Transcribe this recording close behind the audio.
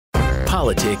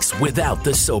politics without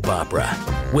the soap opera,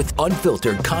 with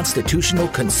unfiltered constitutional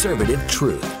conservative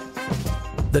truth.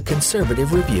 The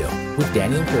Conservative Review with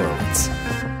Daniel Horowitz.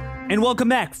 And welcome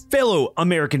back, fellow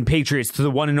American patriots, to the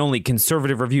one and only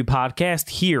Conservative Review podcast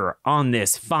here on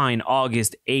this fine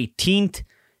August 18th,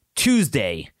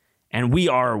 Tuesday. And we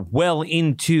are well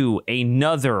into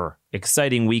another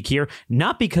exciting week here,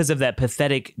 not because of that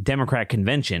pathetic Democrat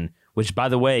convention, which, by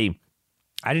the way,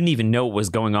 I didn't even know what was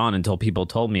going on until people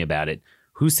told me about it.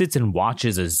 Who sits and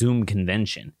watches a Zoom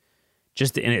convention?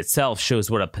 Just in itself shows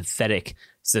what a pathetic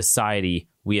society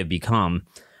we have become.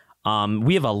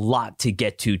 We have a lot to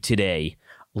get to today.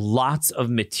 Lots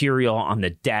of material on the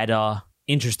data,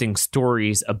 interesting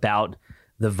stories about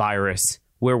the virus,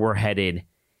 where we're headed.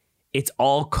 It's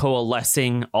all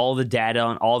coalescing. All the data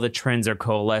and all the trends are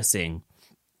coalescing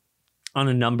on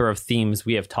a number of themes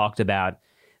we have talked about,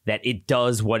 that it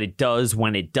does what it does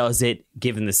when it does it,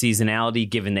 given the seasonality,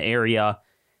 given the area,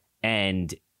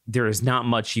 and there is not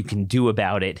much you can do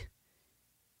about it.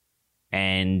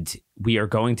 And we are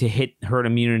going to hit herd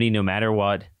immunity no matter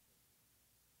what.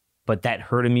 But that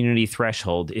herd immunity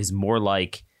threshold is more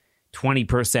like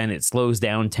 20%. It slows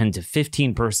down 10 to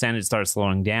 15%. It starts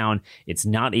slowing down. It's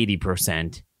not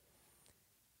 80%.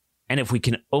 And if we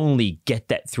can only get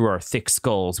that through our thick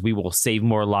skulls, we will save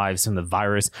more lives from the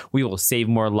virus. We will save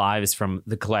more lives from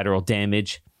the collateral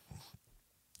damage.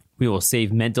 We will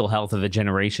save mental health of a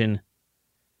generation.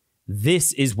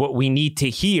 This is what we need to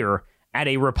hear at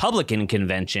a Republican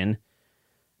convention.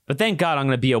 But thank God I'm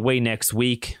going to be away next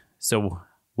week, so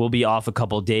we'll be off a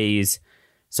couple days.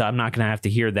 So I'm not going to have to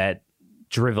hear that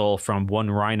drivel from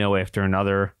one rhino after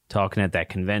another talking at that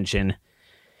convention.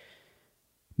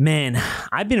 Man,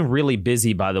 I've been really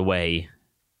busy, by the way,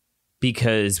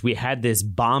 because we had this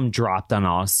bomb dropped on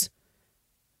us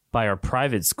by our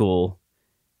private school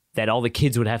that all the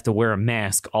kids would have to wear a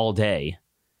mask all day.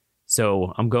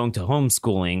 So I'm going to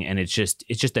homeschooling, and it's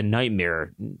just a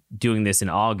nightmare doing this in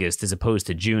August as opposed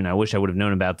to June. I wish I would have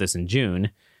known about this in June,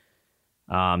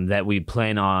 that we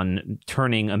plan on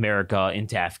turning America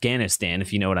into Afghanistan,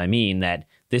 if you know what I mean, that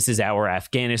this is our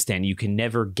Afghanistan. You can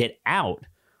never get out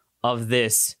of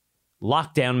this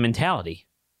lockdown mentality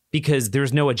because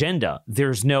there's no agenda.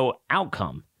 There's no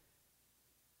outcome.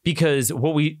 Because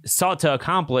what we sought to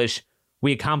accomplish,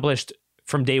 we accomplished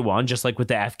from day one, just like with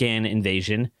the Afghan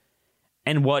invasion.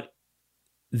 And what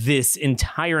this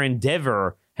entire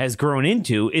endeavor has grown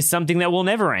into is something that will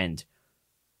never end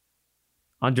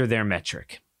under their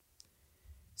metric.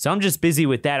 So I'm just busy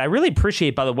with that. I really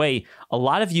appreciate, by the way, a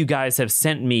lot of you guys have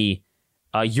sent me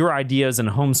your ideas on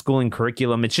homeschooling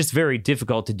curriculum. It's just very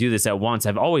difficult to do this at once.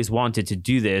 I've always wanted to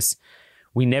do this.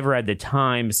 We never had the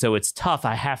time, so it's tough.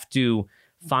 I have to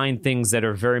find things that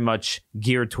are very much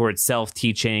geared towards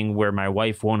self-teaching, where my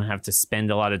wife won't have to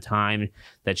spend a lot of time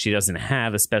that she doesn't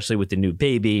have, especially with the new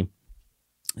baby.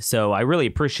 So I really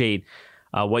appreciate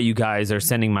what you guys are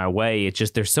sending my way. It's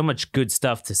just there's so much good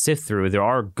stuff to sift through. There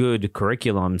are good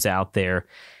curriculums out there.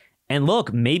 And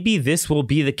look, maybe this will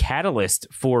be the catalyst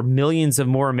for millions of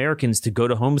more Americans to go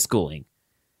to homeschooling.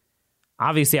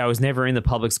 Obviously, I was never in the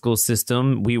public school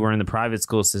system. We were in the private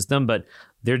school system, but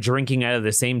they're drinking out of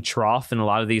the same trough in a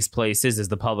lot of these places as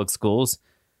the public schools.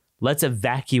 Let's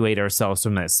evacuate ourselves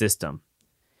from that system.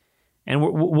 And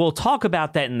we'll talk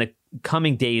about that in the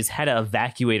coming days, how to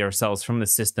evacuate ourselves from the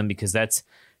system, because that's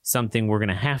something we're going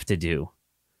to have to do.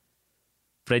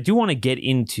 But I do want to get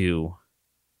into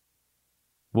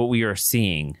what we are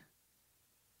seeing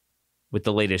with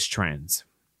the latest trends.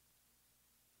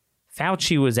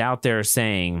 Fauci was out there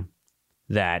saying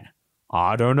that,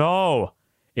 I don't know,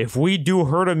 if we do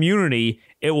herd immunity,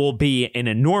 it will be an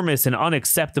enormous and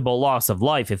unacceptable loss of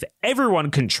life if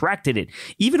everyone contracted it.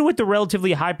 Even with the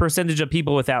relatively high percentage of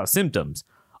people without symptoms,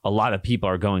 a lot of people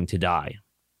are going to die.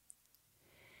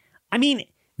 I mean,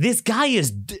 this guy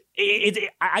is...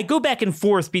 I go back and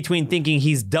forth between thinking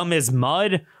he's dumb as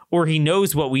mud or he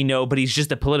knows what we know, but he's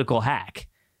just a political hack.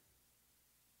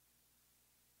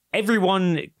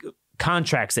 Everyone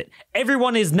contracts it.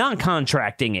 Everyone is not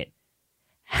contracting it.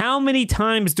 How many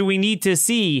times do we need to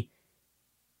see,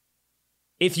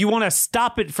 if you want to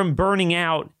stop it from burning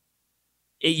out,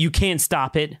 you can't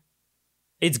stop it.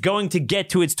 It's going to get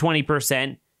to its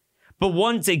 20%. But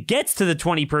once it gets to the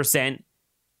 20%,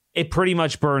 it pretty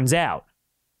much burns out.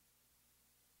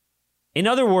 In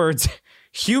other words,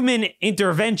 human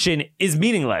intervention is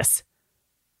meaningless.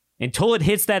 Until it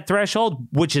hits that threshold,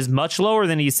 which is much lower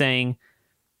than he's saying,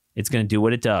 it's going to do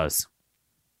what it does.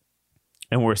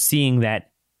 And we're seeing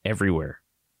that everywhere.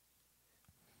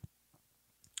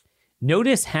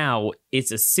 Notice how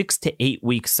it's a 6 to 8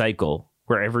 week cycle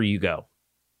wherever you go.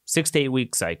 6 to 8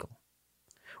 week cycle.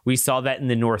 We saw that in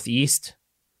the Northeast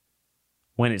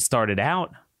when it started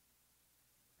out,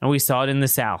 and we saw it in the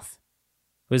South.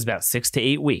 It was about 6 to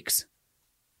 8 weeks,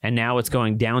 and now it's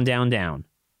going down, down, down.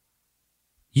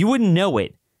 You wouldn't know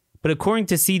it, but according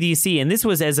to CDC, and this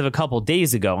was as of a couple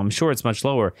days ago, I'm sure it's much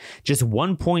lower, just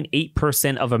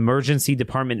 1.8% of emergency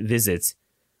department visits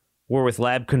were with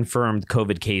lab-confirmed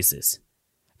COVID cases.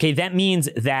 Okay, that means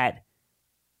that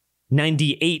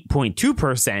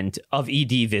 98.2% of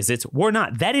ED visits were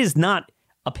not. That is not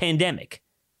a pandemic.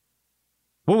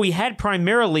 What we had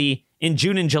primarily in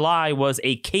June and July was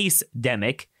a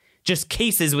case-demic, just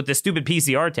cases with the stupid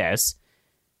PCR tests.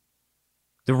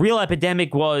 The real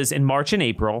epidemic was in March and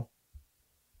April.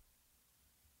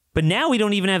 But now we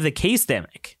don't even have the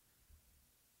case-demic.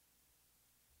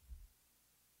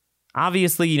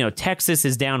 Obviously, Texas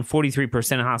is down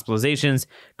 43% of hospitalizations,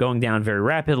 going down very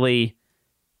rapidly.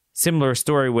 Similar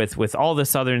story with all the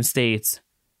southern states.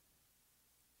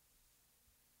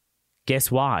 Guess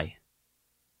why?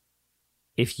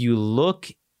 If you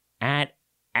look at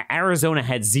Arizona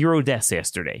had 0 deaths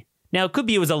yesterday. Now, it could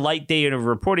be it was a light day of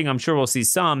reporting. I'm sure we'll see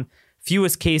some.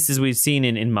 Fewest cases we've seen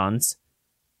in months.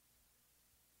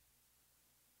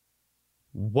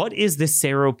 What is the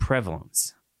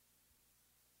seroprevalence?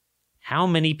 How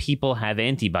many people have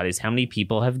antibodies? How many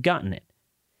people have gotten it?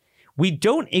 We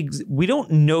don't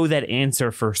know that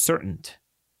answer for certain.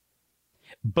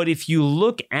 But if you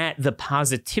look at the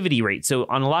positivity rate, so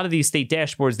on a lot of these state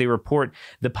dashboards, they report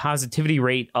the positivity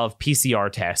rate of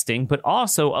PCR testing, but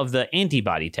also of the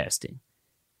antibody testing.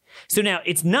 So now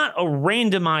it's not a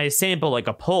randomized sample like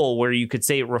a poll where you could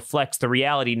say it reflects the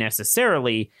reality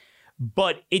necessarily,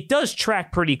 but it does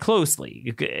track pretty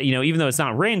closely, even though it's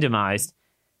not randomized.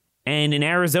 And in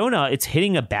Arizona, it's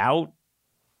hitting about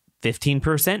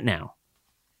 15% now.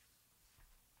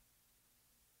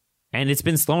 And it's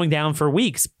been slowing down for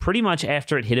weeks, pretty much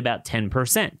after it hit about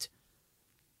 10%.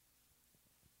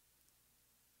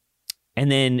 And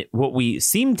then what we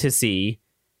seem to see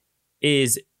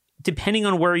is, depending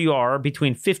on where you are,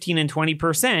 between 15 and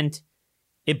 20%,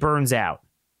 it burns out.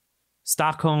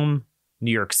 Stockholm,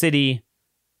 New York City,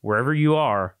 wherever you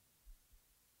are,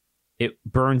 it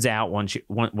burns out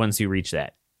once you reach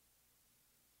that.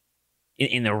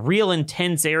 In the real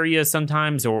intense areas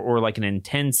sometimes, or like an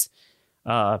intense,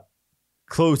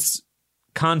 close,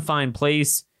 confined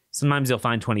place, sometimes you'll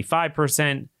find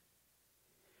 25%.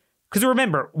 Because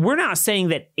remember, we're not saying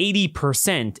that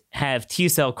 80% have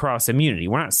T-cell cross immunity.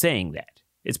 We're not saying that.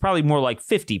 It's probably more like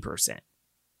 50%.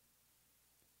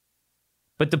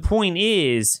 But the point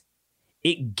is,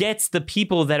 it gets the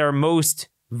people that are most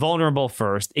vulnerable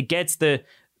first. It gets the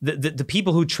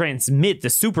people who transmit, the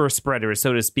super spreaders,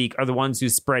 so to speak, are the ones who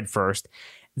spread first.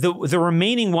 The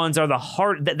remaining ones are the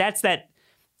hard. That's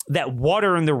that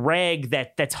water in the rag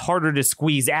that's harder to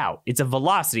squeeze out. It's a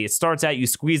velocity. It starts out, you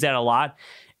squeeze out a lot.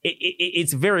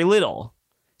 It's very little.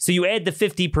 So you add the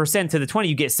 50% to the 20,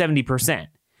 you get 70%.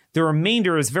 The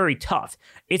remainder is very tough.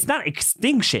 It's not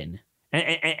extinction.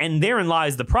 And therein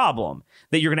lies the problem,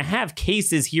 that you're going to have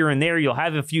cases here and there. You'll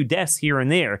have a few deaths here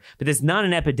and there, but it's not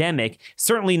an epidemic,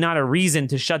 certainly not a reason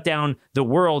to shut down the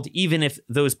world, even if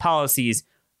those policies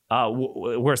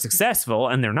were successful,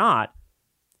 and they're not.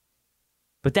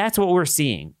 But that's what we're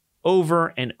seeing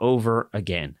over and over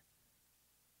again.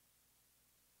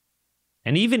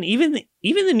 And even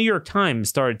the New York Times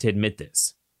started to admit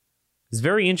this. It's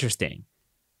very interesting.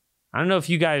 I don't know if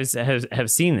you guys have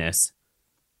seen this,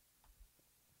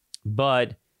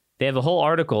 but they have a whole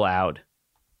article out.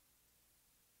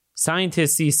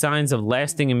 Scientists see signs of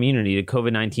lasting immunity to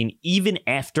COVID-19 even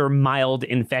after mild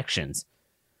infections.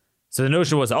 So the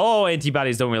notion was,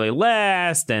 antibodies don't really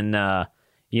last, and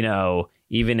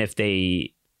even if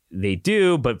they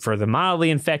do, but for the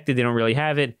mildly infected, they don't really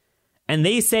have it. And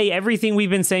they say everything we've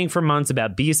been saying for months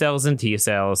about B cells and T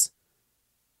cells,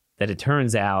 that it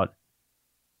turns out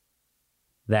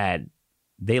that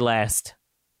they last.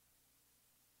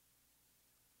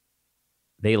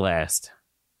 They last.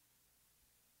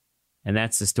 And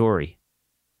that's the story.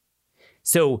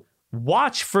 So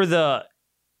watch for the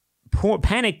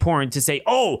panic porn to say,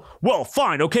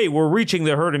 fine, okay, we're reaching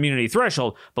the herd immunity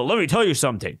threshold, but let me tell you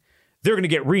something. They're going to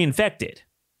get reinfected.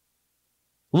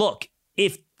 Look,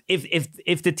 if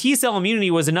the T-cell immunity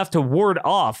was enough to ward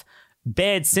off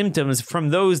bad symptoms from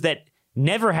those that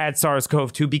never had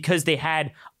SARS-CoV-2 because they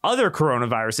had other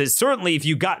coronaviruses, certainly if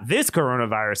you got this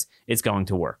coronavirus, it's going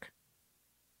to work.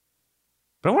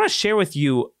 But I want to share with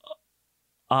you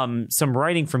some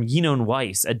writing from Yinon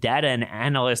Weiss, a data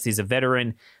analyst. He's a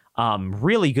veteran,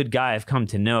 really good guy I've come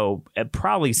to know,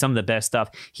 probably some of the best stuff.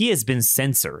 He has been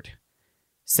censored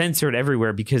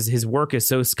everywhere because his work is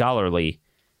so scholarly.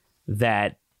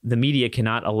 that the media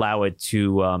cannot allow it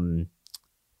to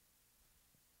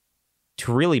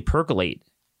really percolate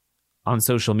on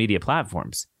social media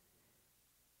platforms.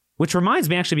 Which reminds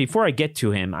me, actually, before I get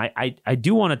to him, I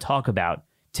do want to talk about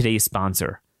today's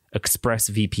sponsor,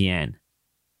 ExpressVPN.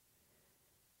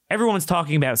 Everyone's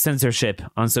talking about censorship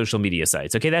on social media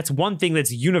sites. Okay, that's one thing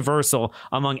that's universal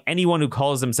among anyone who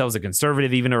calls themselves a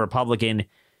conservative, even a Republican.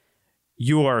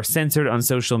 You are censored on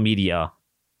social media,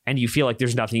 and you feel like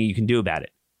there's nothing you can do about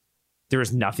it. There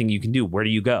is nothing you can do. Where do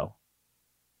you go?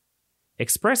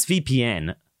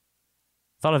 ExpressVPN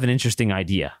thought of an interesting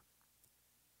idea.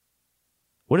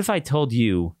 What if I told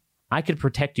you I could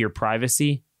protect your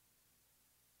privacy,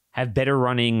 have better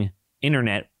running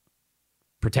internet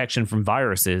protection from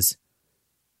viruses,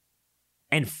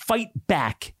 and fight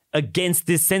back against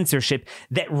this censorship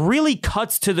that really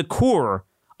cuts to the core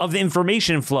of the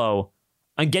information flow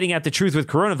on getting at the truth with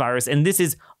coronavirus? And this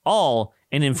is all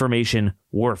an information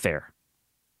warfare.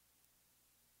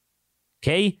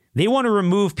 Okay? They want to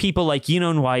remove people like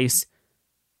Yinon Weiss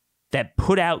that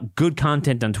put out good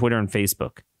content on Twitter and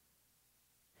Facebook.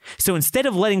 So instead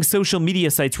of letting social media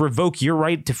sites revoke your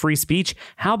right to free speech,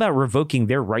 how about revoking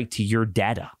their right to your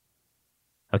data?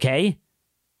 Okay?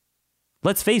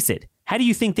 Let's face it. How do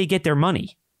you think they get their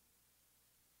money?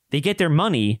 They get their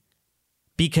money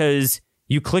because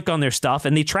you click on their stuff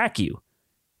and they track you.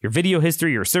 Your video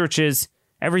history, your searches,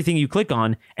 everything you click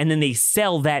on, and then they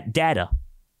sell that data.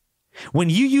 When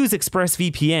you use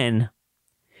ExpressVPN,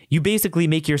 you basically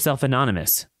make yourself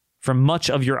anonymous from much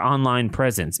of your online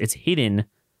presence. It's hidden,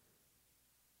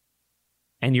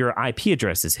 and your IP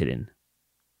address is hidden.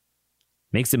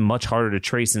 Makes it much harder to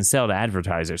trace and sell to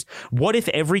advertisers. What if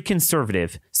every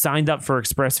conservative signed up for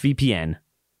ExpressVPN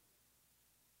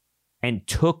and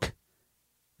took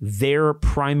their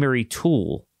primary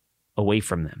tool away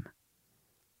from them?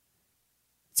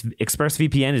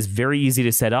 ExpressVPN is very easy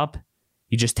to set up.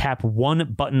 You just tap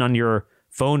one button on your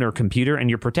phone or computer and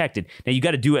you're protected. Now, you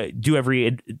got to do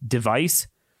every device.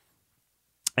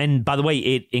 And by the way,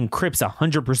 it encrypts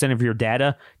 100% of your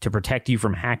data to protect you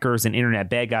from hackers and internet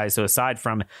bad guys. So aside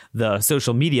from the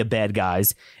social media bad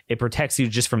guys, it protects you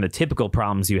just from the typical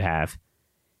problems you have.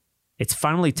 It's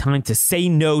finally time to say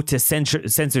no to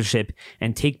censorship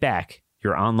and take back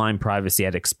your online privacy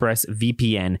at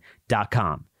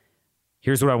expressvpn.com.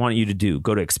 Here's what I want you to do.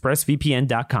 Go to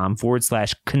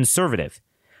expressvpn.com/conservative.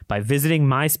 By visiting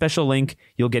my special link,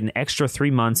 you'll get an extra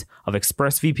 3 months of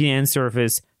ExpressVPN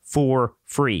service for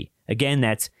free. Again,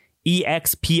 that's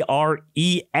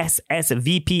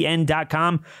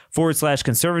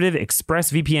expressvpn.com/conservative,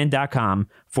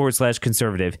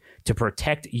 expressvpn.com/conservative to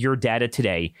protect your data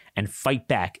today and fight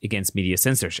back against media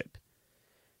censorship.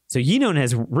 So Yinon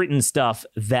has written stuff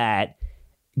that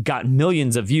got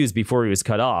millions of views before he was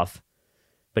cut off,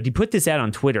 but he put this out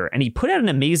on Twitter, and he put out an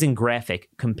amazing graphic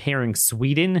comparing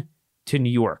Sweden to New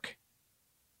York.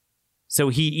 So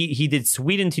he did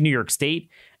Sweden to New York State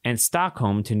and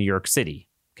Stockholm to New York City.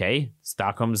 Okay,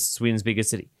 Stockholm's Sweden's biggest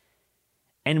city.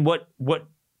 And what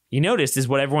you noticed is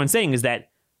what everyone's saying is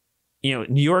that, you know,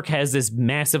 New York has this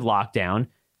massive lockdown.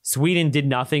 Sweden did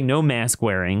nothing, no mask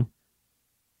wearing.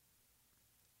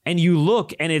 And you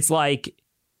look and it's like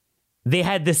they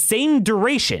had the same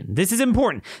duration. This is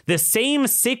important. The same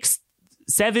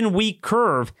 6-7 week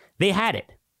curve, they had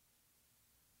it.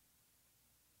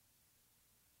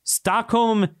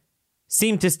 Stockholm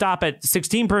seemed to stop at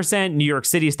 16%. New York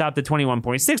City stopped at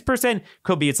 21.6%.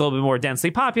 Could be it's a little bit more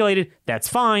densely populated. That's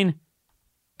fine.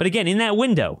 But again, in that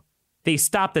window, they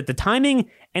stopped at the timing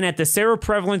and at the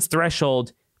seroprevalence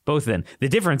threshold, both of them. The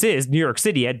difference is New York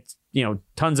City had,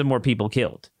 tons of more people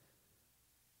killed.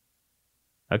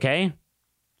 Okay?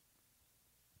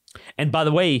 And by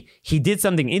the way, he did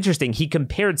something interesting. He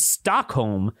compared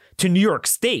Stockholm to New York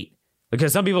State.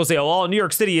 Because some people say, oh, New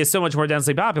York City is so much more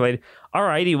densely populated. All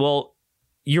righty, well,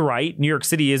 you're right. New York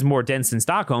City is more dense than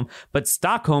Stockholm, but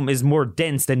Stockholm is more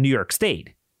dense than New York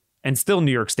State. And still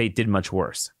New York State did much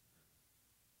worse.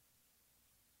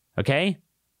 Okay?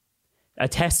 A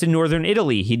test in northern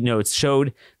Italy, he notes,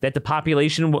 showed that the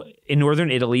population in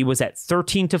northern Italy was at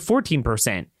 13 to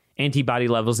 14% antibody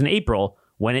levels in April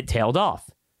when it tailed off.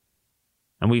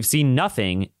 And we've seen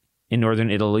nothing in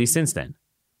northern Italy since then.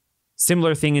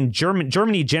 Similar thing in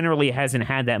Germany generally hasn't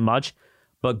had that much,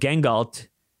 but Gengalt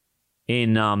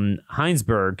in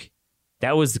Heinsberg,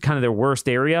 that was kind of their worst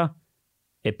area.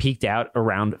 It peaked out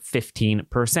around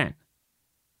 15%.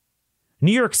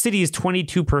 New York City's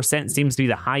 22% seems to be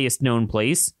the highest known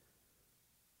place.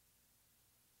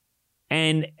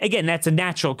 And again, that's a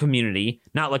natural community,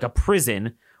 not like a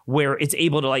prison where it's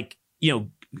able to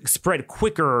spread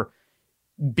quicker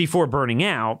before burning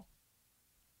out.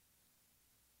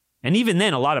 And even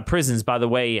then, a lot of prisons, by the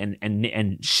way,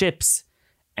 and ships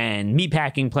and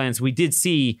meatpacking plants, we did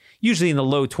see usually in the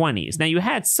low 20s. Now, you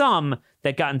had some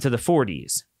that got into the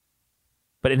 40s.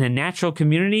 But in a natural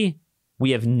community,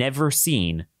 we have never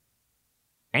seen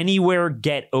anywhere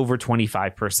get over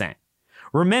 25%.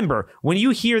 Remember, when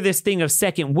you hear this thing of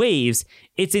second waves,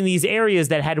 it's in these areas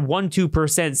that had 1-2%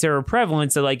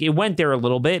 seroprevalence. So like it went there a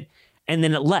little bit and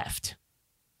then it left.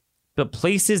 But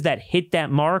places that hit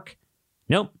that mark,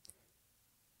 nope.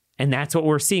 And that's what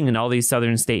we're seeing in all these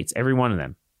southern states, every one of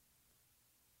them.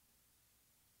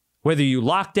 Whether you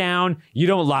lock down, you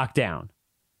don't lock down.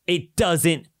 It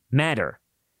doesn't matter.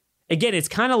 Again, it's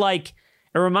kind of like,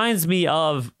 it reminds me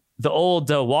of the old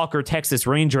Walker, Texas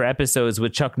Ranger episodes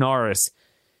with Chuck Norris.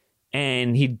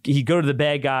 And he'd go to the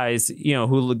bad guys, you know,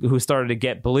 who started to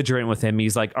get belligerent with him.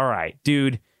 He's like, all right,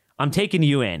 dude, I'm taking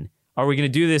you in. Are we going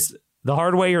to do this the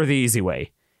hard way or the easy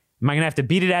way? Am I going to have to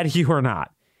beat it out of you or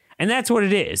not? And that's what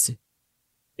it is.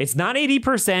 It's not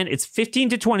 80%. It's 15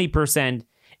 to 20%.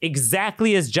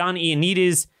 Exactly as John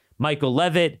Ioannidis, Michael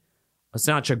Levitt,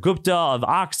 Sancha Gupta of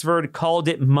Oxford called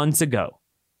it months ago.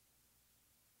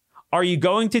 Are you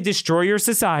going to destroy your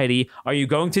society? Are you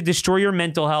going to destroy your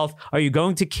mental health? Are you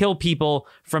going to kill people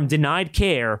from denied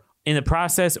care in the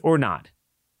process or not?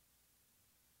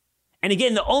 And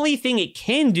again, the only thing it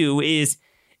can do is,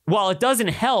 while it doesn't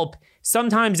help,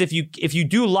 sometimes if you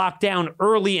do lock down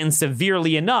early and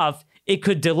severely enough, it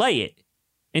could delay it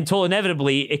until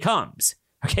inevitably it comes.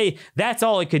 Okay, that's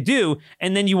all it could do.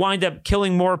 And then you wind up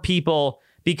killing more people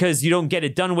because you don't get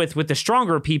it done with the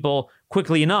stronger people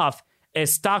quickly enough,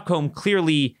 as Stockholm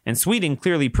clearly and Sweden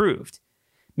clearly proved.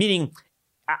 Meaning,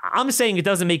 I'm saying it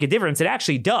doesn't make a difference. It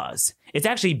actually does. It's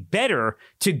actually better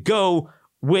to go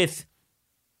with,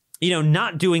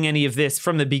 not doing any of this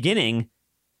from the beginning,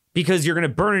 because you're going to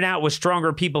burn it out with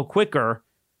stronger people quicker,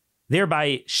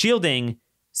 thereby shielding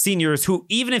seniors who,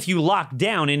 even if you lock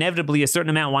down, inevitably a certain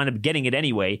amount wind up getting it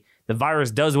anyway. The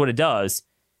virus does what it does.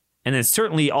 And then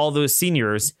certainly all those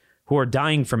seniors who are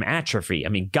dying from atrophy. I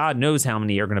mean, God knows how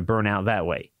many are going to burn out that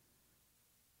way.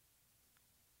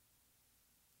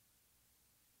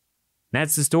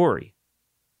 That's the story.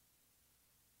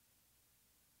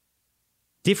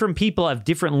 Different people have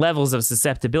different levels of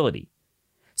susceptibility.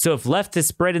 So if left to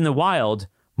spread in the wild,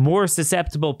 more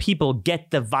susceptible people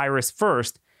get the virus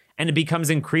first, and it becomes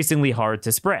increasingly hard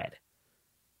to spread.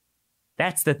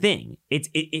 That's the thing.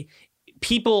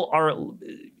 People are,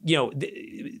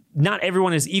 not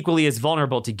everyone is equally as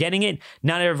vulnerable to getting it.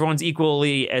 Not everyone's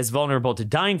equally as vulnerable to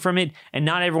dying from it. And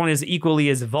not everyone is equally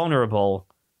as vulnerable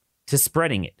to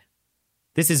spreading it.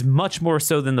 This is much more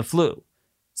so than the flu.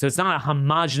 So it's not a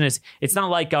homogenous, it's not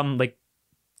like,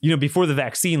 before the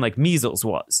vaccine, like measles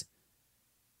was.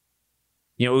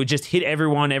 It would just hit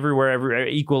everyone, everywhere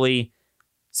equally.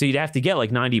 So you'd have to get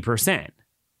like 90%.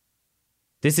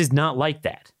 This is not like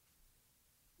that.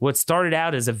 What started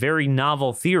out as a very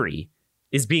novel theory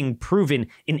is being proven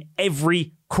in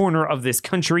every corner of this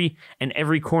country and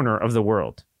every corner of the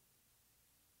world.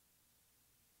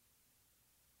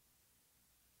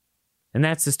 And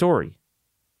that's the story.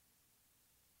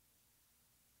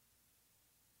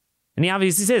 And he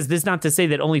obviously says this is not to say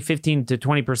that only 15 to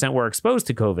 20% were exposed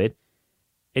to COVID.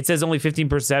 It says only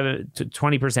 15% to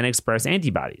 20% express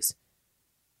antibodies,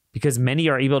 because many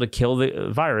are able to kill the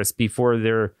virus before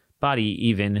their body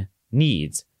even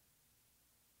needs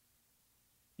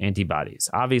antibodies.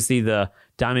 Obviously, the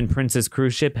Diamond Princess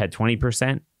cruise ship had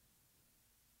 20%.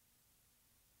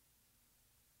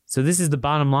 So this is the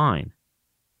bottom line.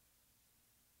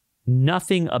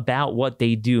 Nothing about what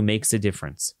they do makes a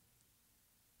difference.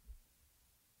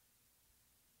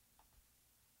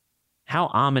 How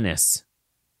ominous.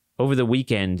 Over the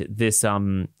weekend, this,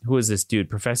 who is this dude?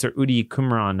 Professor Udi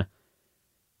Qumran.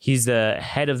 He's the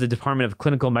head of the Department of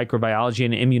Clinical Microbiology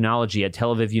and Immunology at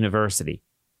Tel Aviv University.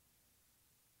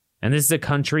 And this is a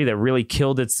country that really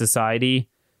killed its society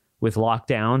with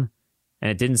lockdown,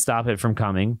 and it didn't stop it from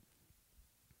coming.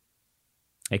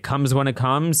 It comes when it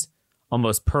comes,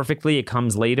 almost perfectly. It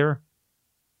comes later.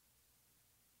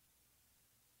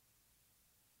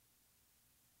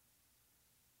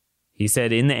 He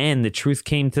said, in the end, the truth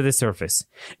came to the surface.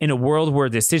 In a world where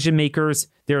decision makers,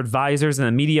 their advisors, and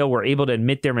the media were able to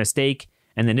admit their mistake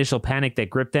and the initial panic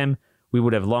that gripped them, we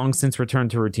would have long since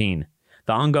returned to routine.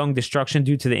 The ongoing destruction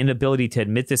due to the inability to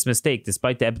admit this mistake,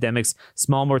 despite the epidemic's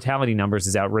small mortality numbers,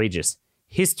 is outrageous.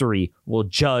 History will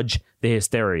judge the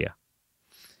hysteria.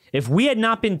 If we had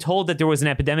not been told that there was an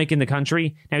epidemic in the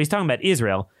country, now he's talking about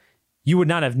Israel, You would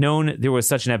not have known there was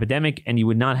such an epidemic, and you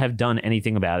would not have done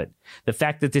anything about it. The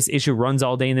fact that this issue runs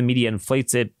all day in the media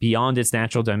inflates it beyond its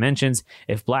natural dimensions.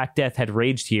 If Black Death had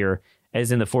raged here,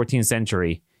 as in the 14th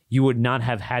century, you would not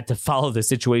have had to follow the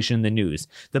situation in the news.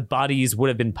 The bodies would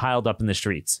have been piled up in the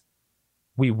streets.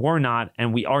 We were not,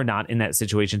 and we are not in that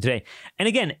situation today. And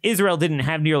again, Israel didn't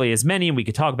have nearly as many, and we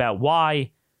could talk about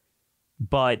why.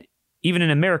 But even in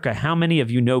America, how many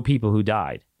of you know people who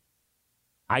died?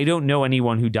 I don't know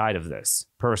anyone who died of this,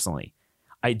 personally.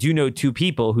 I do know 2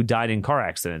 people who died in car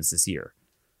accidents this year.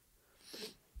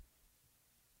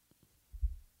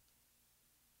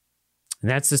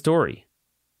 And that's the story.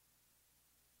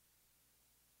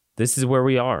 This is where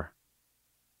we are.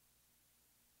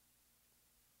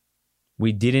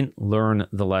 We didn't learn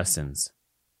the lessons.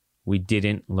 We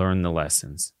didn't learn the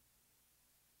lessons.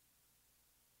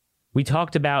 We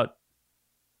talked about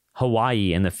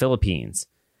Hawaii and the Philippines,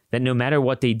 that no matter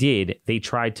what they did, they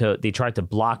tried to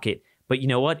block it. But you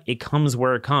know what? It comes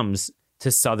where it comes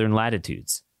to southern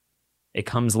latitudes. It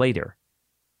comes later.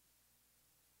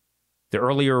 The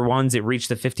earlier ones, it reached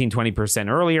the 15-20%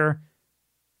 earlier.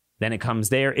 Then it comes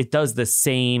there. It does the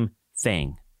same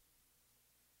thing.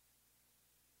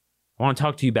 I want to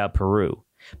talk to you about Peru.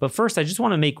 But first, I just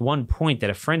want to make one point that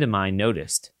a friend of mine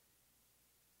noticed.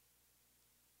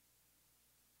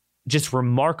 Just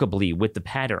remarkably with the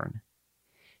pattern.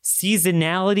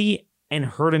 Seasonality and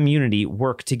herd immunity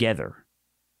work together.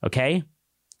 Okay?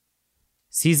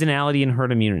 Seasonality and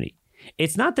herd immunity.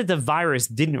 It's not that the virus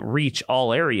didn't reach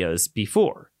all areas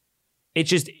before. It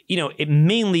just, it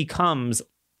mainly comes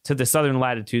to the southern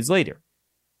latitudes later.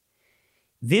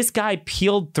 This guy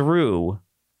peeled through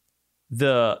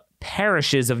the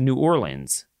parishes of New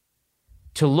Orleans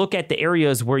to look at the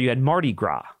areas where you had Mardi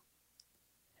Gras.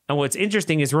 And what's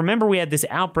interesting is, remember, we had this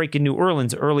outbreak in New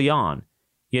Orleans early on.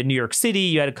 You had New York City,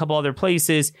 you had a couple other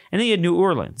places, and then you had New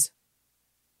Orleans.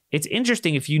 It's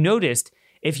interesting, if you noticed,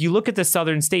 if you look at the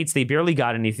southern states, they barely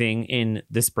got anything in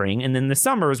the spring, and then the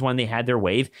summer is when they had their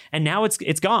wave, and now it's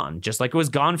gone, just like it was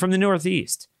gone from the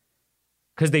Northeast,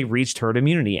 because they reached herd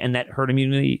immunity, and that herd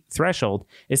immunity threshold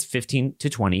is 15 to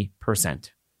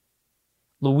 20%.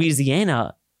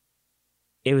 Louisiana,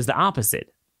 it was the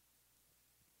opposite.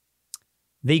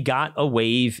 They got a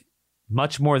wave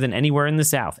much more than anywhere in the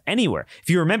South. Anywhere. If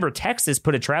you remember, Texas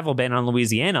put a travel ban on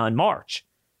Louisiana in March.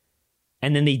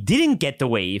 And then they didn't get the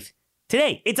wave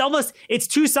today. It's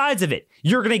 2 sides of it.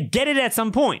 You're going to get it at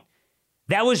some point.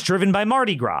 That was driven by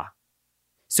Mardi Gras.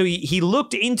 So he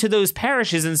looked into those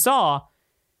parishes and saw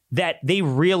that they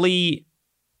really,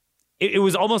 it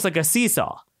was almost like a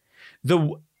seesaw.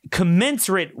 The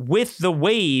commensurate with the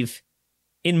wave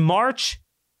in March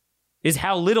is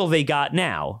how little they got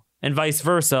now, and vice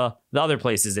versa. The other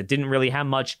places that didn't really have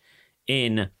much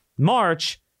in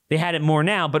March, they had it more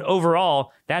now. But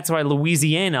overall, that's why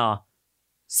Louisiana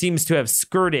seems to have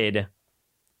skirted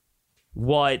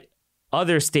what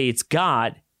other states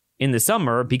got in the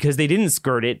summer, because they didn't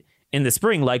skirt it in the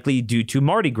spring, likely due to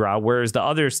Mardi Gras, whereas the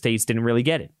other states didn't really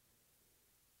get it.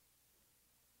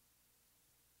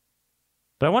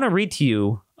 But I want to read to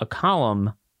you a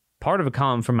column, part of a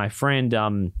column from my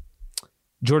friend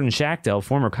Jordan Schachtel,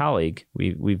 former colleague.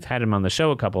 We've had him on the show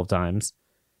a couple of times.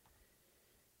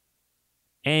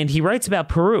 And he writes about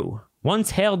Peru.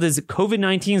 Once hailed as a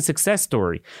COVID-19 success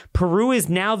story, Peru is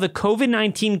now the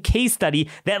COVID-19 case study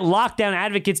that lockdown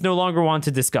advocates no longer want to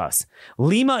discuss.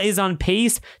 Lima is on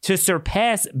pace to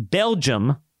surpass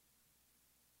Belgium,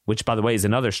 which, by the way, is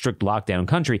another strict lockdown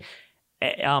country,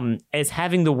 as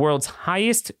having the world's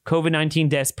highest COVID-19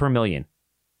 deaths per million.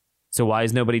 So why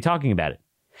is nobody talking about it?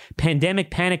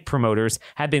 Pandemic panic promoters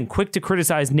have been quick to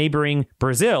criticize neighboring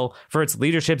Brazil for its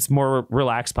leadership's more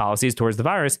relaxed policies towards the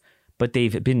virus, but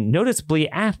they've been noticeably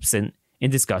absent in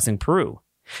discussing Peru.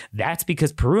 That's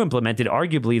because Peru implemented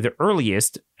arguably the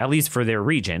earliest, at least for their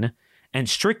region, and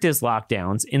strictest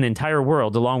lockdowns in the entire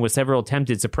world, along with several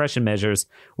attempted suppression measures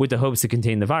with the hopes to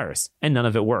contain the virus, and none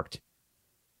of it worked.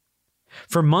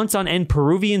 For months on end,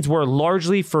 Peruvians were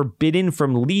largely forbidden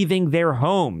from leaving their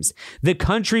homes. The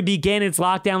country began its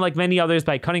lockdown like many others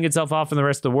by cutting itself off from the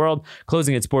rest of the world,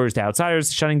 closing its borders to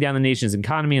outsiders, shutting down the nation's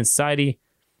economy and society.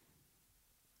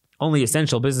 Only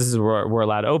essential businesses were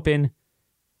allowed open.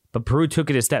 But Peru took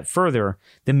it a step further.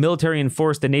 The military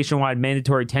enforced the nationwide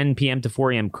mandatory 10 p.m. to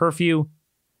 4 a.m. curfew.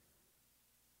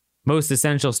 Most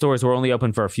essential stores were only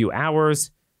open for a few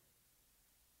hours.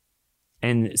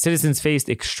 And citizens faced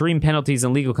extreme penalties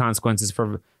and legal consequences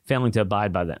for failing to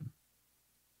abide by them.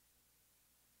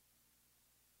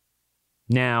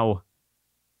 Now,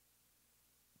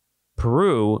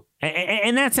 Peru,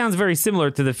 and that sounds very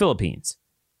similar to the Philippines.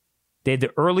 They had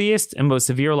the earliest and most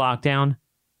severe lockdown,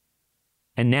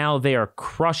 and now they are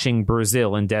crushing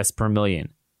Brazil in deaths per million.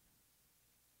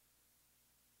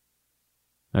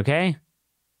 Okay?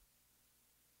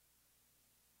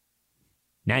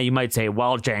 Now you might say,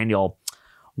 well, Daniel,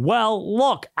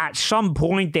 look, at some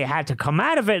point they had to come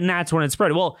out of it, and that's when it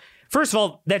spread. Well, first of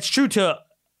all, that's true to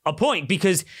a point,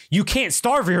 because you can't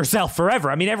starve yourself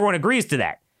forever. I mean, everyone agrees to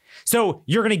that. So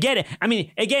you're going to get it. I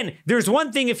mean, again, there's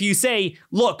one thing if you say,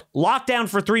 look, lockdown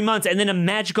for 3 months and then a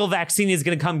magical vaccine is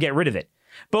going to come get rid of it.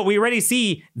 But they already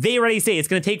say it's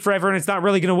going to take forever and it's not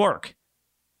really going to work.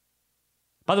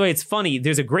 By the way, it's funny.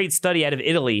 There's a great study out of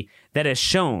Italy that has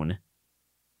shown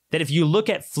that if you look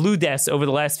at flu deaths over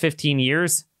the last 15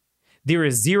 years, there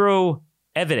is zero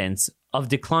evidence of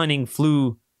declining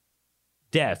flu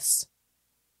deaths,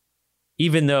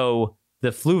 even though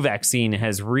the flu vaccine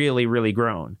has really, really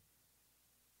grown.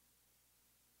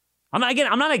 I'm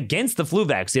not against the flu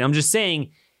vaccine. I'm just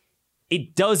saying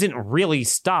it doesn't really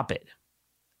stop it.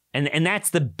 And that's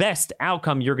the best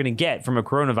outcome you're going to get from a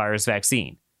coronavirus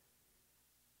vaccine.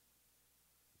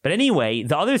 But anyway,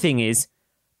 the other thing is,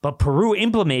 but Peru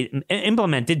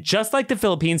implemented, just like the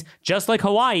Philippines, just like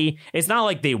Hawaii, it's not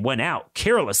like they went out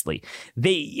carelessly.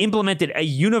 They implemented a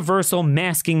universal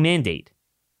masking mandate.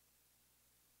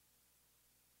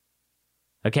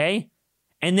 Okay?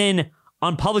 And then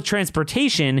on public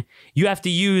transportation, you have to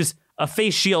use a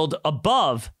face shield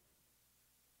above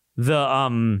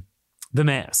the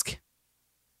mask.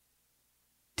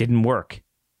 Didn't work.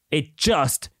 It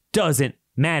just doesn't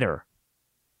matter.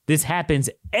 This happens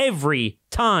every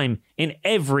time in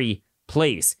every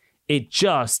place. It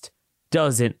just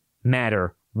doesn't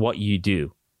matter what you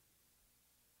do.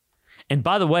 And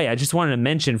by the way, I just wanted to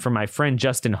mention from my friend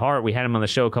Justin Hart, we had him on the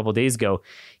show a couple days ago.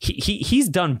 He's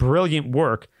done brilliant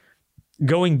work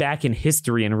going back in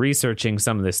history and researching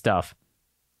some of this stuff.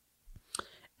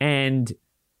 And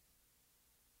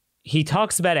he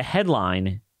talks about a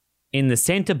headline in the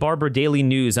Santa Barbara Daily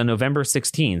News on November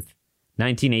 16th,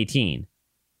 1918.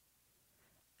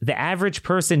 The average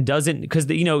person doesn't, because,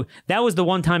 that was the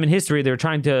one time in history they were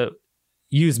trying to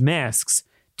use masks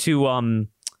to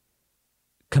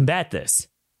combat this.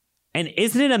 And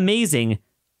isn't it amazing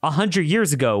 100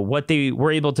 years ago what they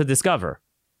were able to discover?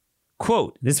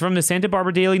 Quote, this is from the Santa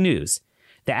Barbara Daily News.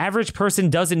 The average person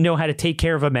doesn't know how to take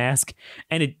care of a mask,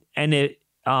 and it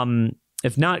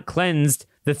if not cleansed,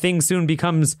 the thing soon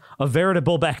becomes a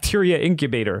veritable bacteria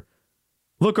incubator.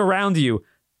 Look around you.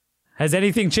 Has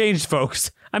anything changed, folks?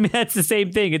 I mean, that's the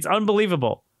same thing. It's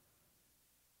unbelievable.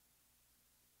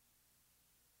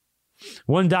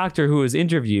 One doctor who was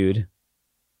interviewed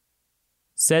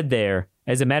said there,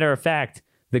 as a matter of fact,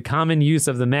 the common use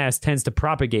of the mask tends to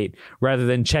propagate rather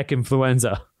than check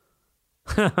influenza.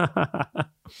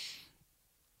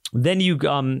 Then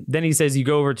he says you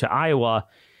go over to Iowa.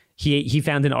 He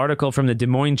found an article from the Des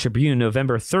Moines Tribune,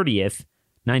 November 30th,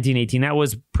 1918. That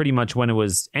was pretty much when it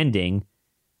was ending.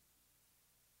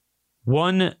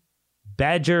 One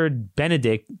Badger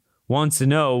Benedict wants to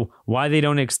know why they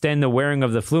don't extend the wearing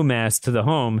of the flu mask to the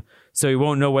home so he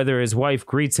won't know whether his wife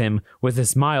greets him with a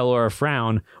smile or a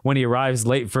frown when he arrives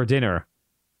late for dinner.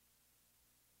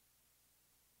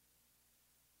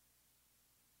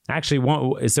 Actually,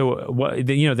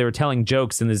 they were telling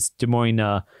jokes in this Des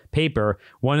Moines paper.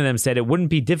 One of them said it wouldn't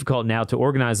be difficult now to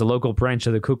organize a local branch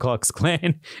of the Ku Klux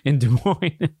Klan in Des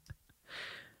Moines.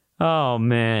 Oh,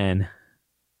 man.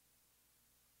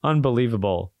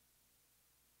 Unbelievable.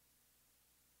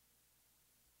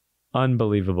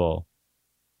 Unbelievable.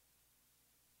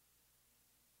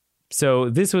 So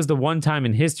this was the one time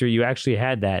in history you actually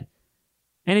had that,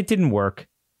 and it didn't work.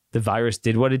 The virus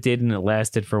did what it did, and it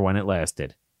lasted for when it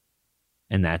lasted.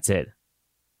 And that's it.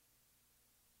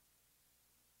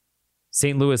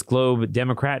 St. Louis Globe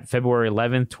Democrat, February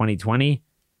 11th, 2020.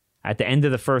 At the end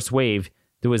of the first wave,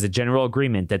 there was a general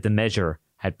agreement that the measure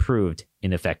had proved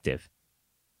ineffective.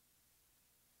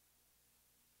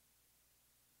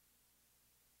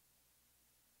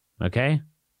 Okay?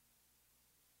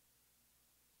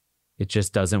 It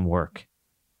just doesn't work.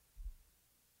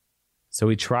 So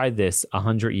we tried this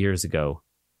 100 years ago,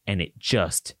 and it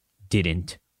just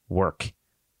didn't work.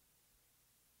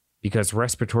 Because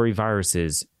respiratory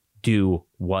viruses do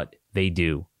what they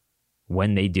do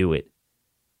when they do it.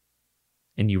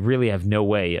 And you really have no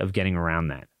way of getting around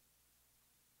that.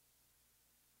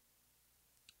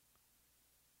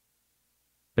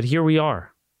 But here we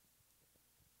are.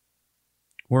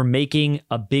 We're making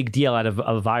a big deal out of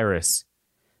a virus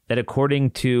that,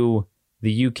 according to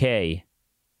the UK,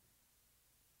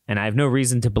 and I have no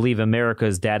reason to believe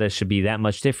America's data should be that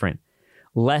much different,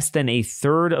 less than a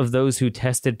third of those who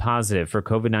tested positive for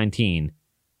COVID-19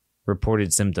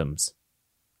 reported symptoms.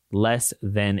 Less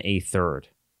than a third.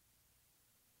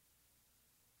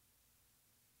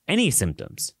 Any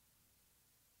symptoms.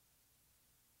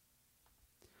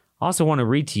 I also want to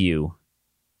read to you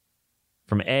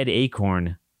from Ed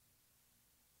Acorn.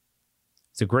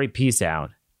 It's a great piece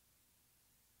out.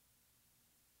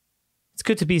 It's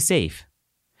good to be safe,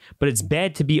 but it's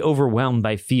bad to be overwhelmed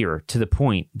by fear to the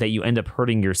point that you end up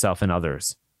hurting yourself and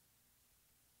others.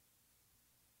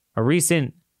 A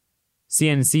recent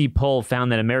CNC poll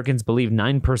found that Americans believe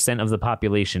 9% of the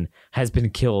population has been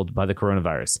killed by the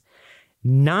coronavirus.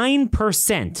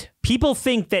 9%. People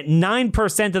think that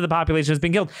 9% of the population has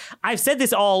been killed. I've said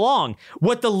this all along.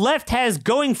 What the left has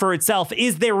going for itself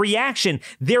is their reaction.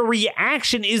 Their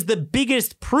reaction is the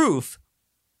biggest proof,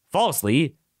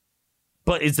 falsely,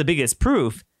 but it's the biggest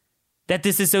proof that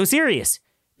this is so serious.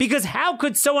 Because how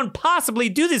could someone possibly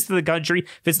do this to the country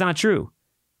if it's not true?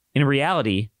 In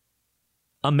reality,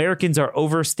 Americans are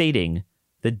overstating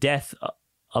the death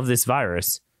of this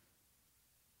virus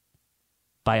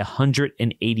by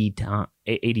 180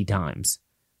 times.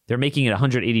 They're making it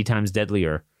 180 times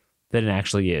deadlier than it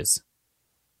actually is.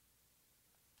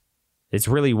 It's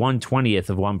really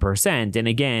 1/20th of 1%. And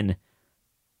again,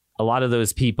 a lot of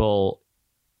those people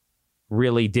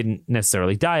really didn't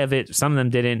necessarily die of it. Some of them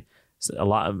didn't.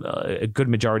 A good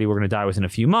majority were going to die within a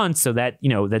few months. So that,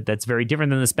 that's very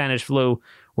different than the Spanish flu,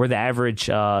 where the average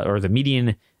or the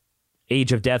median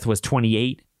age of death was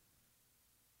 28.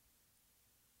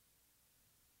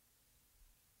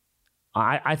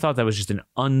 I thought that was just an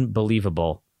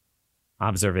unbelievable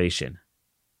observation.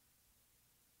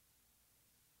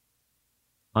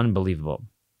 Unbelievable.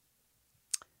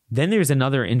 Then there's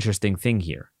another interesting thing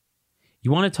here.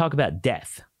 You want to talk about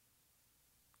death.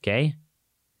 Okay?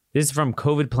 This is from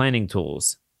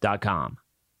covidplanningtools.com.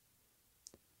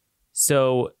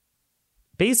 So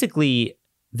basically,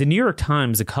 the New York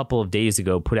Times a couple of days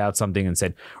ago put out something and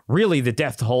said, really, the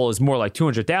death toll is more like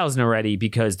 200,000 already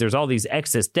because there's all these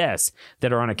excess deaths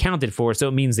that are unaccounted for, so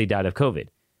it means they died of COVID.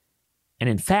 And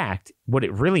in fact, what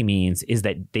it really means is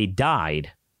that they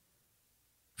died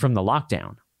from the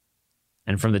lockdown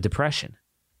and from the depression.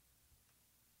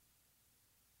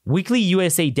 Weekly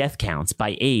USA death counts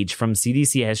by age from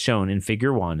CDC has shown in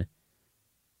Figure 1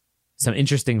 some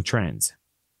interesting trends.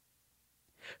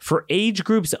 For age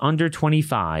groups under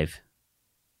 25,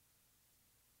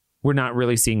 we're not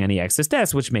really seeing any excess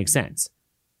deaths, which makes sense.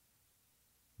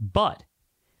 But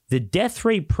the death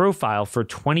rate profile for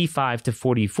 25 to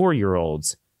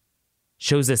 44-year-olds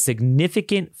shows a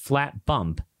significant flat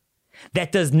bump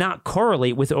that does not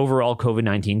correlate with overall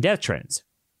COVID-19 death trends.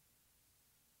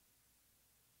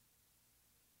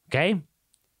 Okay?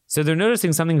 So they're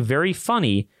noticing something very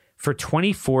funny for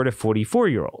 24 to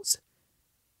 44-year-olds.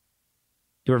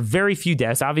 There were very few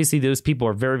deaths. Obviously, those people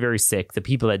are very, very sick. The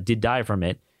people that did die from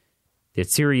it, they had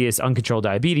serious uncontrolled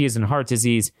diabetes and heart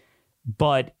disease.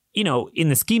 But, in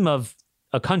the scheme of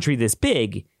a country this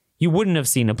big, you wouldn't have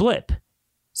seen a blip.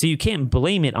 So you can't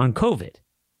blame it on COVID.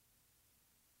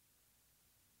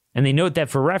 And they note that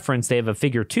for reference, they have a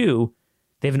Figure 2.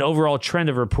 They have an overall trend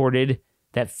of reported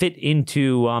that fit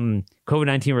into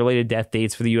COVID-19 related death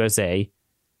dates for the USA.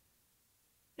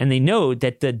 And they note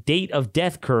that the date of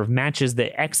death curve matches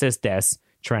the excess deaths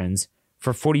trends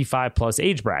for 45 plus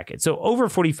age bracket. So over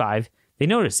 45, they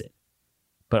notice it.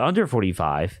 But under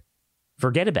 45,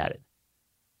 forget about it.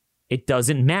 It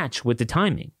doesn't match with the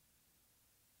timing.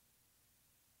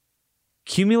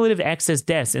 Cumulative excess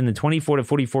deaths in the 24 to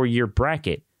 44 year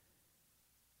bracket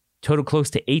total close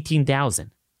to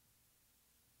 18,000.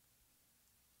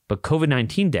 But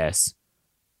COVID-19 deaths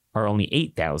are only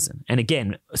 8,000. And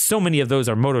again, so many of those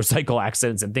are motorcycle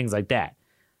accidents and things like that.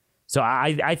 So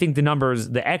I think the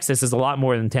numbers, the excess is a lot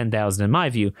more than 10,000 in my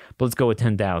view, but let's go with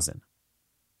 10,000.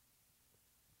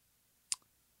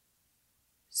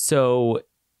 So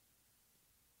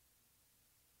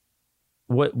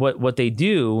what they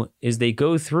do is they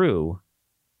go through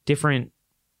different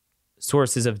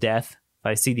sources of death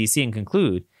by CDC and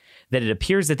conclude that it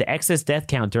appears that the excess death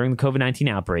count during the COVID-19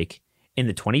 outbreak in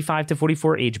the 25 to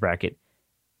 44 age bracket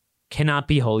cannot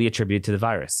be wholly attributed to the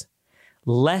virus.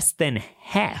 Less than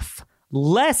half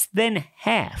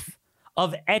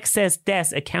of excess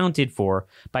deaths accounted for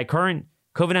by current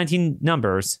COVID-19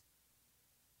 numbers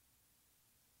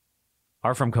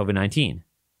are from COVID-19.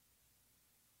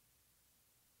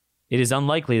 It is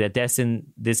unlikely that deaths in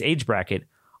this age bracket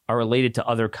are related to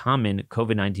other common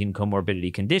COVID-19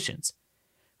 comorbidity conditions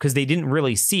because they didn't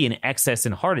really see an excess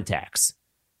in heart attacks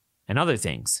and other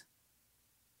things.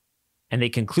 And they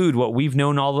conclude what we've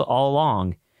known all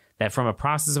along, that from a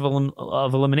process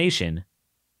of elimination,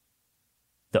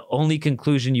 the only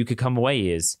conclusion you could come away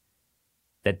is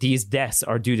that these deaths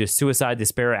are due to suicide,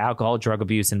 despair, alcohol, drug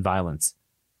abuse, and violence.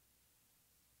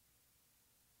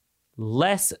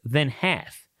 Less than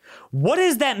half. What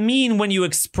does that mean when you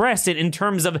express it in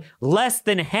terms of less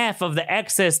than half of the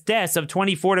excess deaths of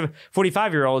 24 to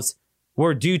 45-year-olds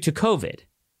were due to COVID?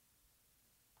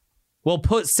 Well,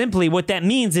 put simply, what that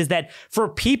means is that for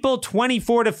people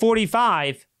 24 to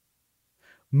 45,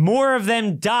 more of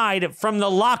them died from the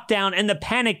lockdown and the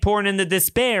panic porn and the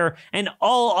despair and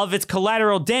all of its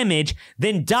collateral damage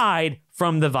than died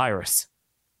from the virus.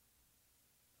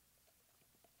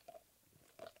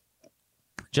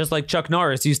 Just like Chuck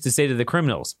Norris used to say to the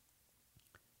criminals,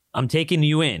 I'm taking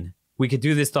you in. We could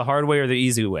do this the hard way or the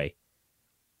easy way.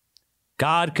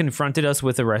 God confronted us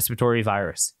with a respiratory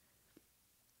virus.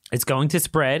 It's going to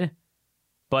spread,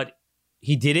 but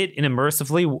he did it in a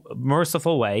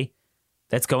merciful way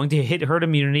that's going to hit herd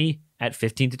immunity at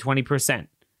 15 to 20%,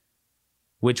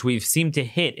 which we've seemed to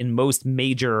hit in most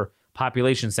major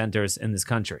population centers in this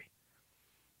country,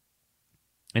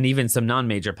 and even some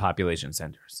non-major population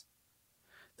centers.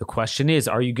 The question is,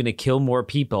 are you going to kill more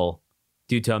people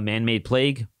due to a man-made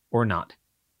plague or not?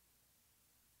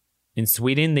 In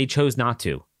Sweden, they chose not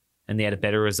to, and they had a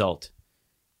better result.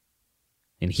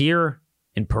 And here,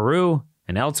 in Peru,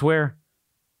 and elsewhere,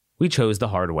 we chose the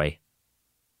hard way.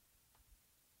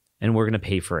 And we're going to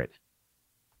pay for it.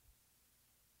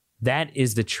 That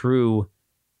is the true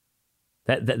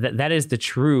that is the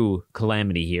true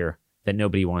calamity here that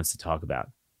nobody wants to talk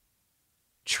about.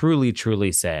 Truly,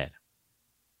 truly sad.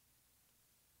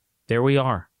 There we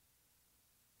are.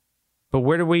 But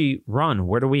where do we run?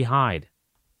 Where do we hide?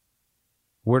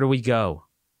 Where do we go?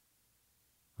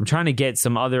 I'm trying to get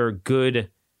some other good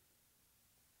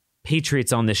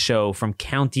patriots on this show from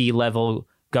county level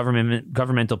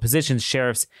governmental positions,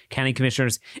 sheriffs, county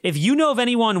commissioners. If you know of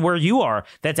anyone where you are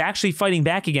that's actually fighting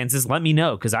back against this, let me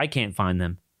know, because I can't find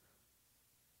them.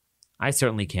 I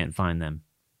certainly can't find them.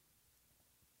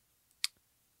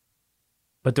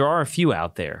 But there are a few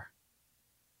out there,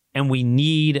 and we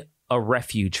need a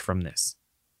refuge from this.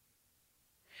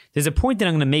 There's a point that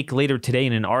I'm going to make later today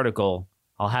in an article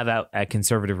I'll have out at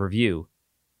Conservative Review.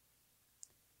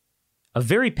 A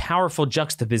very powerful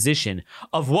juxtaposition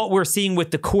of what we're seeing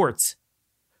with the courts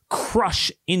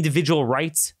crush individual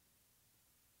rights,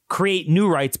 create new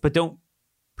rights, but don't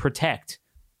protect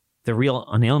the real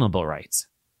unalienable rights.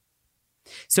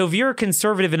 So if you're a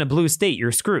conservative in a blue state,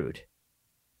 you're screwed.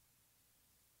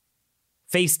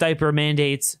 Face diaper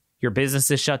mandates, your business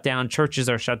is shut down, churches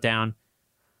are shut down.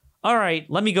 All right,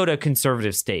 let me go to a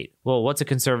conservative state. Well, what's a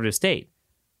conservative state?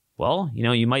 Well,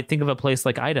 you might think of a place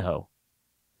like Idaho.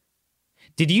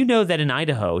 Did you know that in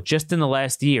Idaho, just in the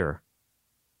last year,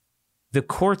 the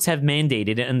courts have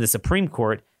mandated, and the Supreme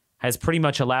Court has pretty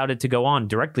much allowed it to go on,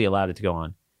 directly allowed it to go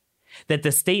on, that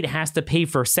the state has to pay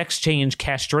for sex change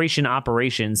castration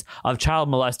operations of child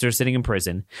molesters sitting in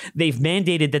prison. They've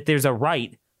mandated that there's a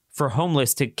right for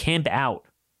homeless to camp out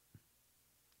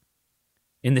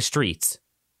in the streets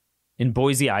in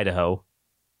Boise, Idaho.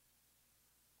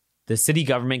 The city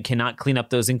government cannot clean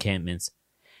up those encampments.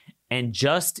 And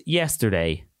just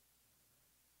yesterday,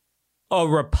 a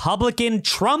Republican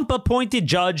Trump-appointed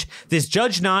judge, this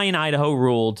Judge Nye in Idaho,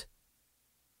 ruled.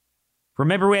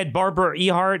 Remember, we had Barbara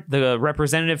Ehart, the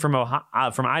representative from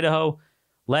Idaho,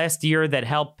 last year that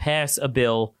helped pass a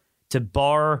bill to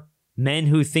bar men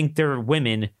who think they're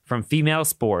women from female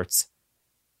sports.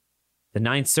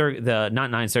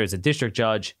 The district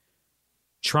judge,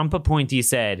 Trump appointee,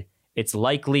 said it's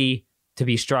likely to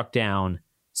be struck down.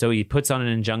 So he puts on an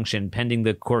injunction pending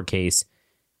the court case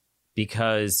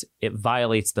because it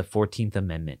violates the 14th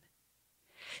Amendment.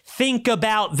 Think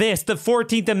about this. The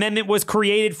 14th Amendment was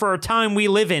created for a time we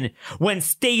live in when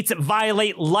states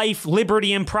violate life,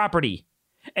 liberty, and property.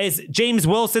 As James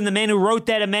Wilson, the man who wrote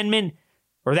that amendment,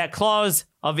 or that clause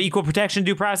of equal protection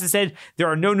due process, said, there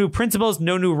are no new principles,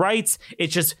 no new rights.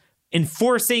 It's just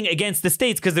enforcing against the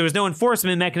states, because there was no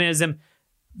enforcement mechanism,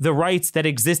 the rights that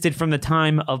existed from the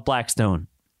time of Blackstone.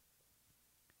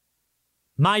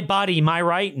 My body, my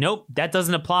right? Nope, that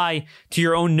doesn't apply to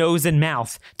your own nose and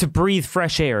mouth to breathe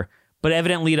fresh air. But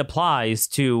evidently it applies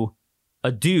to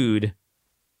a dude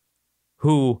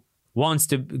who wants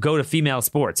to go to female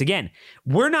sports. Again,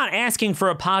 we're not asking for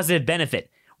a positive benefit.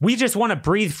 We just want to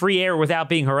breathe free air without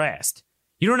being harassed.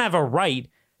 You don't have a right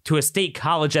to a state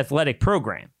college athletic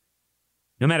program,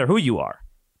 no matter who you are.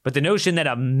 But the notion that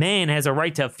a man has a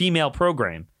right to a female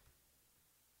program.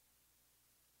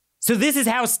 So this is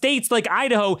how states like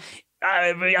Idaho,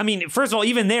 first of all,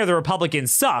 even there, the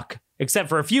Republicans suck, except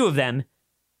for a few of them.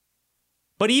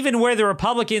 But even where the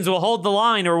Republicans will hold the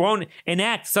line or won't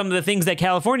enact some of the things that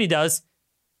California does,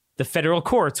 the federal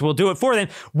courts will do it for them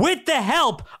with the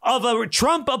help of a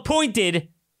Trump-appointed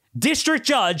district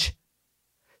judge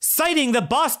citing the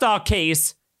Bostock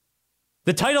case,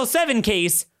 the Title VII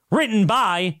case written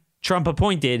by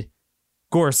Trump-appointed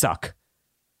Gorsuch.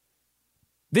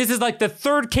 This is like the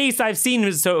third case I've seen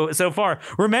so far.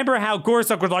 Remember how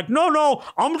Gorsuch was like, no,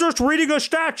 I'm just reading a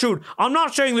statute. I'm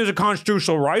not saying there's a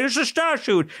constitutional right. It's a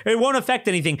statute. It won't affect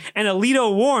anything. And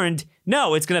Alito warned,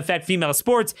 no, it's going to affect female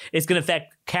sports. It's going to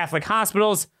affect Catholic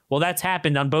hospitals. Well, that's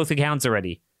happened on both accounts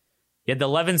already. Yet the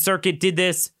 11th Circuit did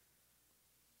this.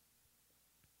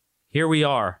 Here we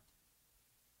are.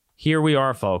 Here we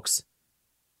are, folks.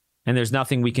 And there's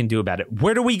nothing we can do about it.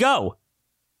 Where do we go?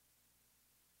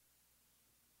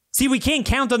 See, we can't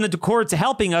count on the courts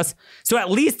helping us, so at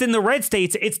least in the red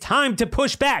states, it's time to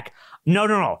push back.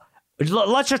 No.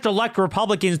 Let's just elect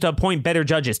Republicans to appoint better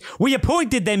judges. We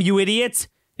appointed them, you idiots.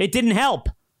 It didn't help.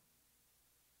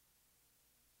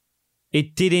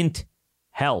 It didn't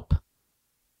help.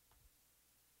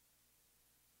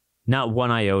 Not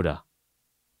one iota.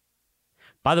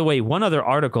 By the way, one other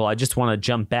article, I just want to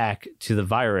jump back to the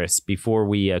virus before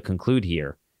we conclude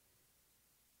here.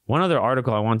 One other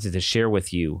article I wanted to share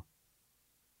with you,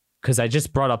 because I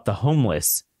just brought up the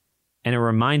homeless, and it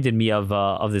reminded me of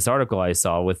this article I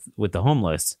saw with the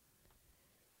homeless.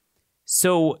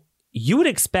 So you would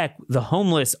expect the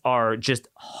homeless are just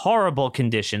horrible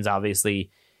conditions,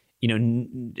 obviously.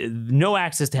 No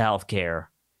access to health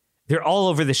care. They're all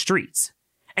over the streets.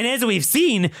 And as we've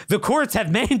seen, the courts have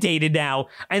mandated now,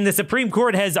 and the Supreme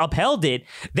Court has upheld it,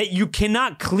 that you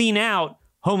cannot clean out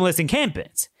homeless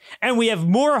encampments. And we have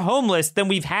more homeless than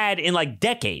we've had in like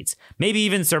decades, maybe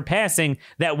even surpassing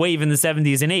that wave in the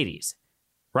 70s and 80s,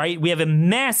 right? We have a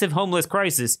massive homeless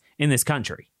crisis in this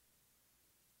country.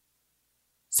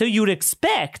 So you would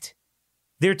expect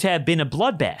there to have been a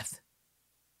bloodbath.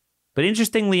 But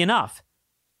interestingly enough,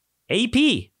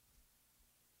 AP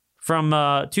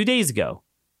from 2 days ago,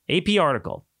 AP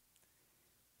article.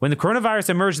 When the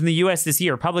coronavirus emerged in the U.S. this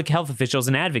year, public health officials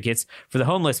and advocates for the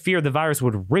homeless feared the virus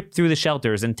would rip through the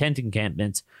shelters and tent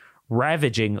encampments,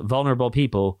 ravaging vulnerable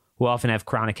people who often have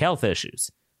chronic health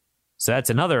issues. So that's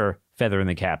another feather in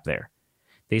the cap there.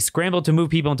 They scrambled to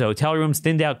move people into hotel rooms,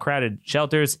 thinned out crowded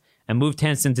shelters, and moved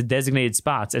tents into designated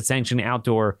spots at sanctioned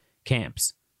outdoor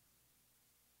camps.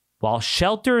 While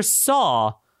shelters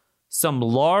saw some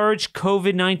large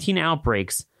COVID-19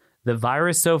 outbreaks, the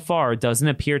virus so far doesn't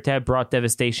appear to have brought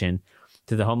devastation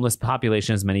to the homeless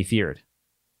population as many feared.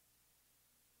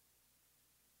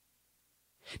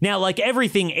 Now, like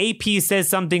everything, AP says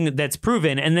something that's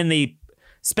proven, and then they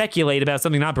speculate about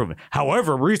something not proven.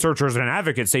 However, researchers and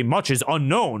advocates say much is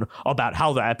unknown about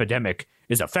how the epidemic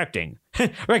is affecting.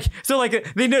 Right? So,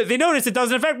 like, they notice it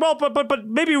doesn't affect. Well, but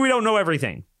maybe we don't know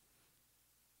everything.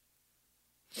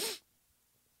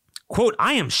 Quote,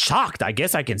 I am shocked, I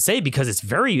guess I can say, because it's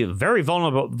very, very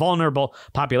vulnerable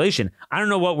population. I don't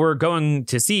know what we're going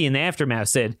to see in the aftermath,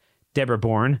 said Deborah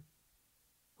Bourne,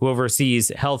 who oversees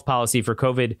health policy for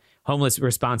COVID homeless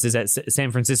responses at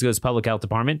San Francisco's Public Health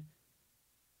Department.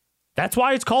 That's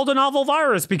why it's called a novel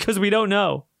virus, because we don't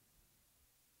know.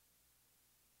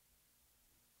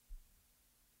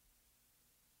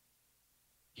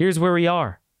 Here's where we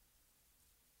are.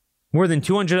 More than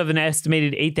 200 of an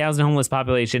estimated 8,000 homeless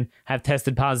population have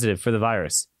tested positive for the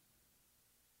virus.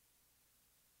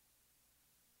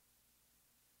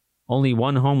 Only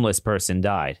one homeless person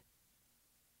died.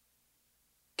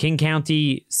 King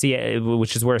County,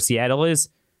 which is where Seattle is,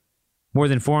 more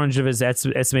than 400 of its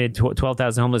estimated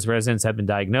 12,000 homeless residents have been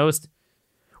diagnosed.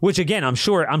 Which again, I'm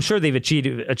sure they've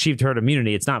achieved herd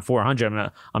immunity. It's not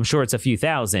 400. I'm sure it's a few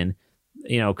thousand,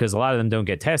 because a lot of them don't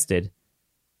get tested.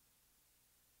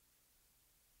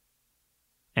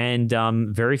 And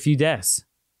very few deaths.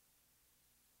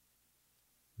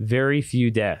 Very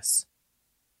few deaths.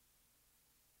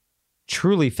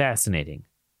 Truly fascinating.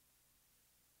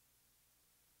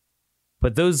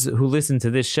 But those who listen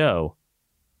to this show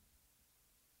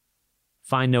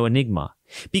find no enigma.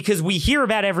 Because we hear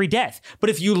about every death. But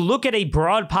if you look at a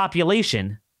broad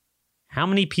population, how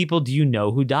many people do you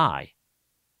know who die?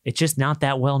 It's just not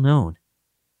that well known.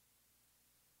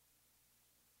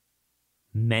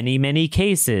 Many, many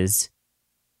cases,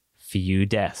 few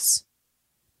deaths.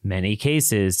 Many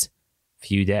cases,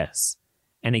 few deaths.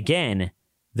 And again,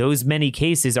 those many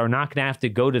cases are not going to have to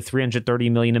go to 330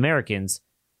 million Americans.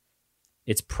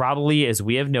 It's probably, as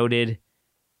we have noted,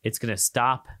 it's going to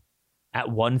stop at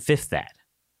 1/5 that.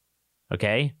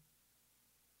 Okay?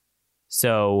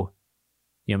 So,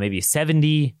 maybe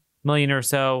 70 million or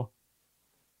so.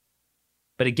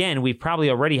 But again, we've probably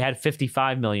already had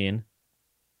 55 million,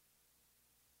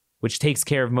 which takes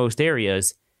care of most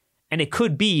areas. And it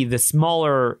could be the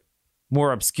smaller,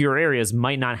 more obscure areas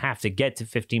might not have to get to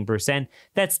 15%.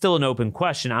 That's still an open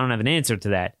question. I don't have an answer to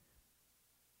that.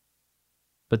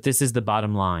 But this is the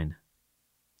bottom line.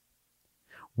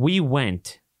 We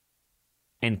went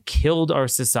and killed our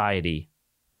society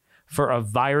for a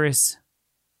virus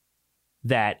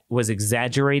that was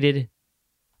exaggerated,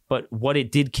 but what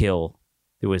it did kill,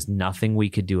 there was nothing we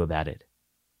could do about it.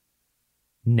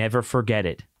 Never forget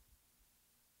it.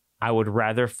 I would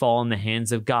rather fall in the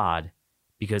hands of God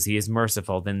because he is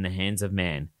merciful than in the hands of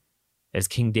man. As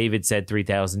King David said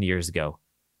 3,000 years ago,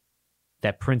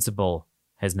 that principle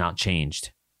has not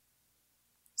changed.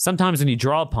 Sometimes when you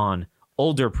draw upon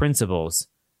older principles,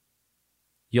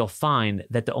 you'll find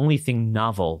that the only thing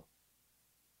novel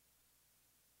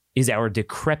is our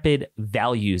decrepit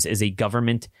values as a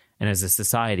government and as a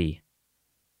society.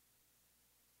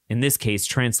 In this case,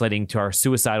 translating to our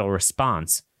suicidal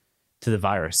response to the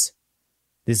virus.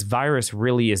 This virus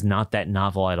really is not that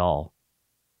novel at all.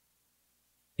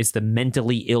 It's the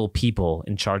mentally ill people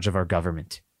in charge of our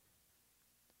government.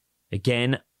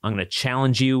 Again, I'm going to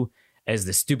challenge you as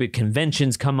the stupid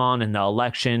conventions come on in the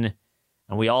election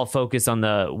and we all focus on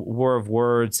the war of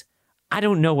words. I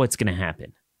don't know what's going to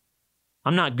happen.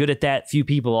 I'm not good at that. Few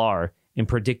people are in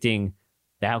predicting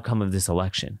the outcome of this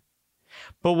election.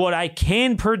 But what I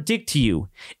can predict to you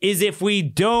is if we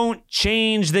don't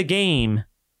change the game,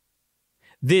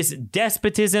 this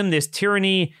despotism, this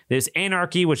tyranny, this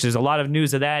anarchy, which there's a lot of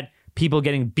news of that, people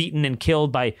getting beaten and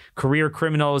killed by career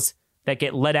criminals that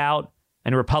get let out,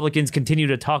 and Republicans continue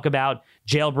to talk about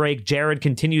jailbreak. Jared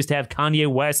continues to have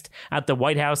Kanye West at the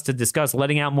White House to discuss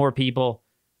letting out more people.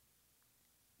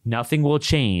 Nothing will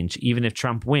change, even if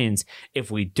Trump wins,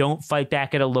 if we don't fight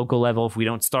back at a local level, if we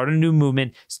don't start a new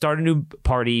movement, start a new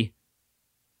party,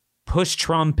 push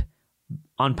Trump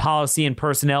on policy and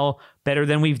personnel better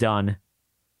than we've done,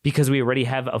 because we already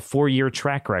have a 4-year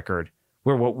track record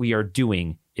where what we are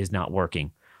doing is not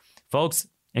working. Folks,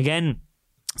 again,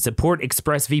 support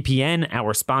ExpressVPN,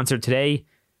 our sponsor today.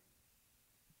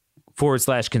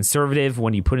 /conservative.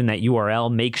 When you put in that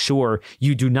URL, make sure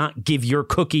you do not give your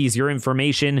cookies, your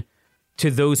information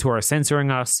to those who are censoring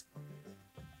us.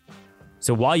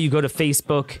 So while you go to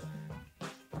Facebook,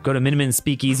 go to Minimum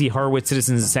Speakeasy, Horowitz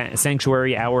Citizens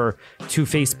Sanctuary, our 2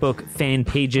 Facebook fan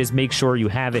pages. Make sure you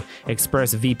have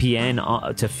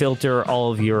ExpressVPN to filter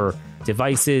all of your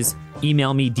devices.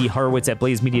 Email me,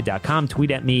 dhorowitz@blazemedia.com.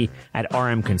 Tweet at me at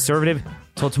rmconservative.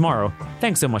 Till tomorrow,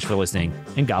 thanks so much for listening,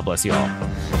 and God bless you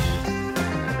all.